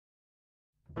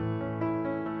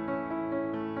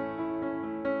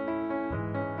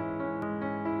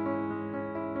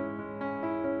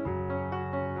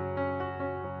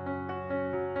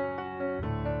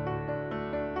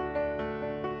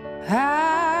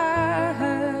I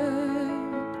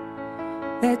heard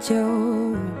that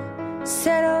you're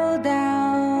settled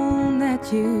down,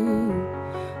 that you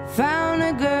found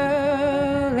a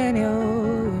girl and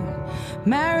you're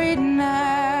married now.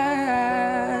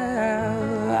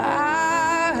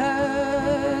 I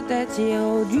heard that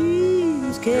your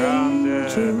dreams came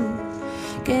true.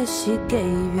 Guess she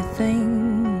gave you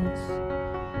things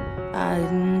I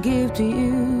didn't give to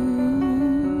you.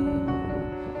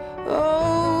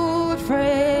 Old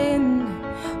friend,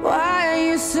 why are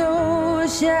you so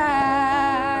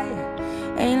shy?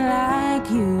 Ain't like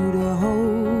you to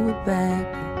hold back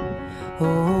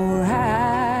or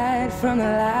hide from the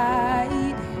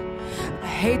light. I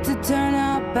hate to turn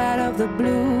up out of the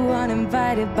blue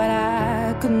uninvited, but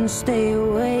I couldn't stay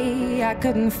away, I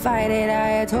couldn't fight it. I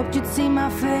had hoped you'd see my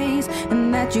face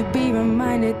and that you'd be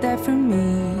reminded that for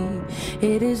me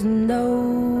it isn't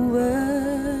over.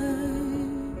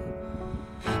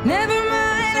 Never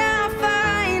mind, I'll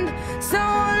find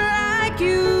someone like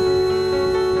you.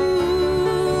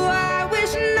 I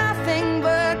wish nothing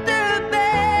but the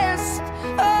best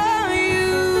of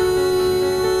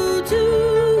you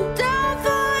too. Don't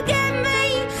forget me,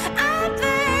 I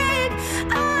beg.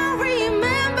 I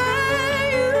remember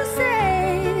you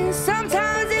say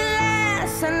sometimes it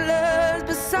lasts and loves,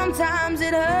 but sometimes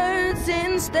it hurts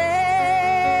instead.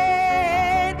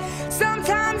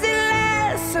 Sometimes it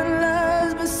lasts and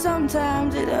loves, but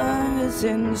sometimes it hurts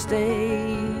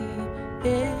instead.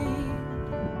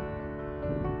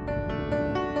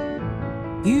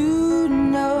 You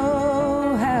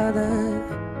know how the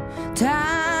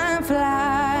time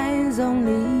flies.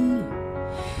 Only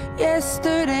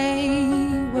yesterday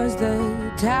was the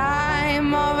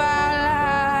time of our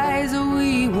lives.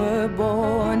 We were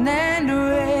born and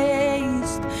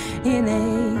raised in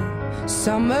a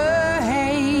summer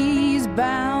haze,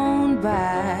 bound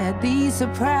by the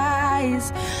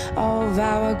surprise of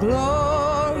our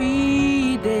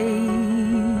glory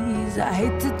days. I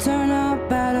hate to turn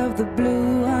up out of the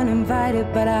blue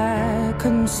uninvited, but I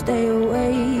couldn't stay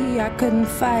away, I couldn't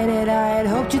fight it. I had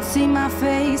hoped you'd see my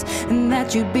face and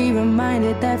that you'd be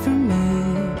reminded that for me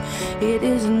it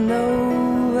isn't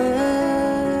over.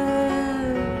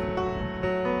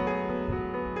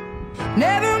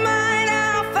 Never mind,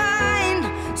 I'll find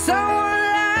someone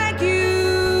like you.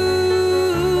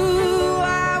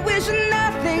 I wish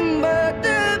nothing but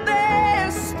the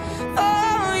best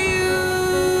for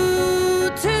you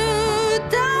too.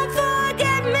 Don't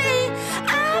forget me,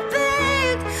 I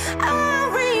beg. I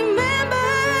remember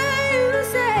you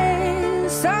say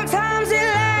sometimes it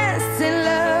lasts in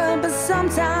love, but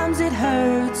sometimes it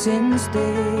hurts instead.